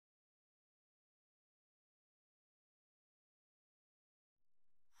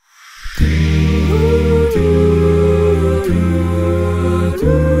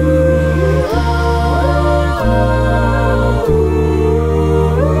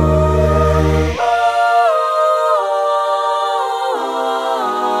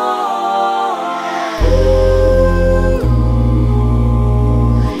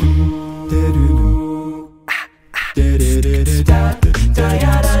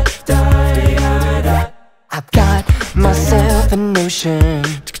I've got myself a notion,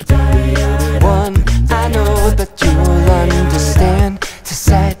 one I know that you'll understand, to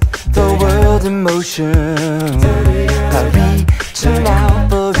set the world in motion, by reaching out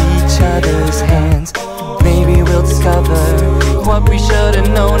for each other's hands. Maybe we'll discover what we should have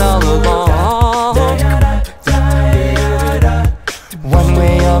known all along. One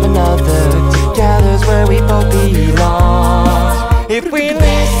way or another, together's where we both belong. If we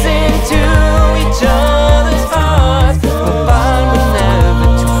listen to each other's hearts, we'll find we're never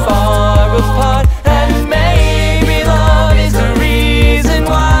too far apart. And maybe love is the reason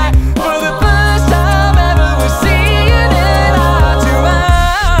why, for the first time ever, we're seeing it eye to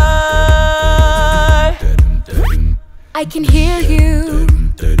eye. I can hear you,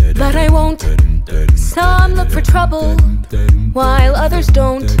 but I won't. Some look for trouble, while others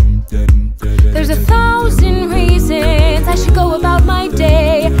don't. There's 1,000 reasons I should go about my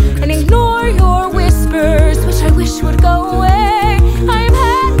day and ignore your whispers, which I wish would go away. I have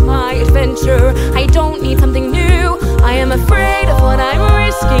had my adventure, I don't need something new. I am afraid of what I'm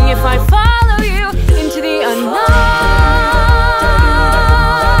risking if I follow you into the unknown,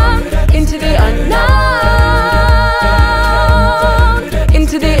 into the unknown,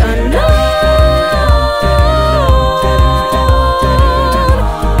 into the unknown.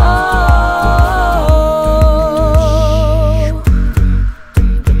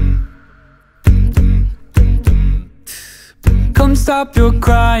 Stop your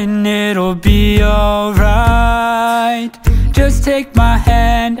crying, it'll be alright. Just take my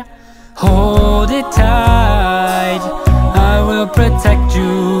hand, hold it tight. I will protect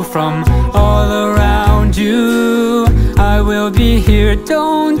you from all around you. I will be here,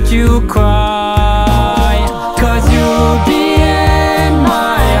 don't you cry. 'Cause you'll be in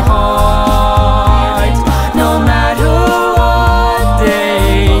my heart, no matter what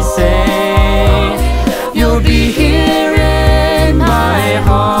they say. You'll be here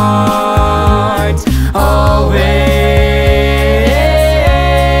heart, always.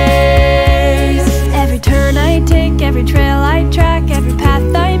 Every turn I take, every trail I track, every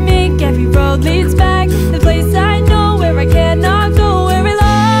path I make, every road leads back. The place I know where I cannot go, where I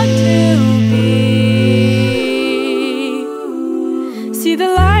long to be. See the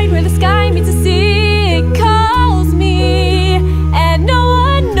line where the sky meets the sea, it calls me, and no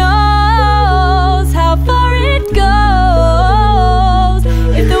one knows how far it goes.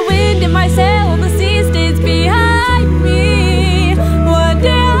 If the wind in my sail on the sea stays behind me, one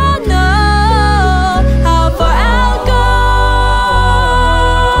day I'll know how far I'll go.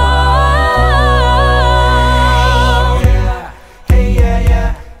 Hey, yeah, yeah,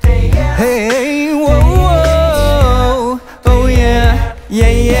 hey, yeah. Hey, whoa, whoa, oh yeah,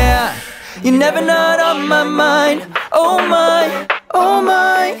 yeah, yeah. You're never not on my mind, oh my, oh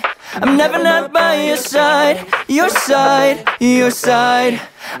my. I'm never not by your side, your side, your side.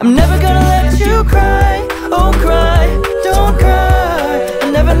 I'm never gonna let you cry, oh cry, don't cry.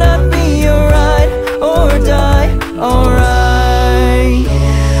 I'll never not be your ride or die, alright.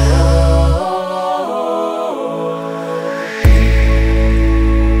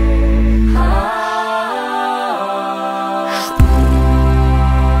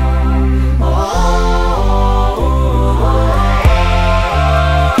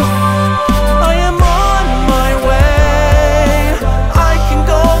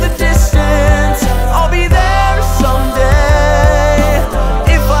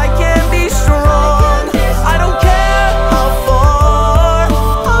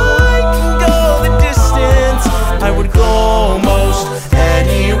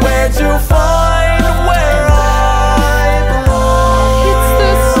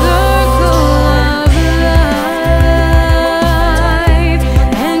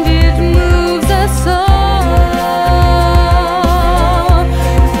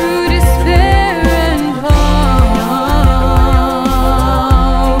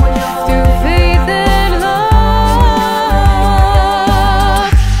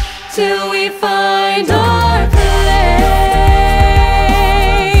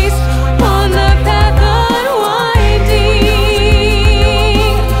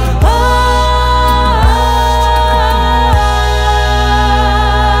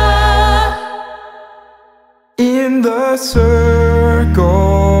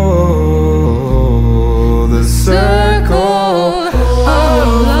 The circle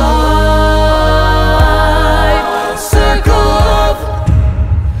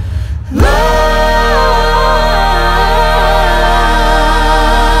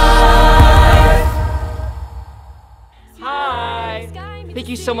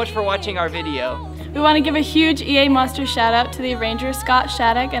watching our video. We want to give a huge EA Monster shout out to the arranger Scott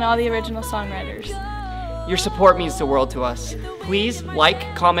Shattuck and all the original songwriters. Your support means the world to us. Please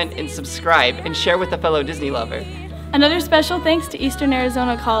like, comment, and subscribe, and share with a fellow Disney lover. Another special thanks to Eastern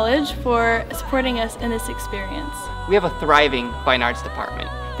Arizona College for supporting us in this experience. We have a thriving fine arts department.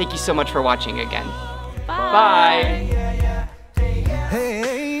 Thank you so much for watching again. Bye. Bye.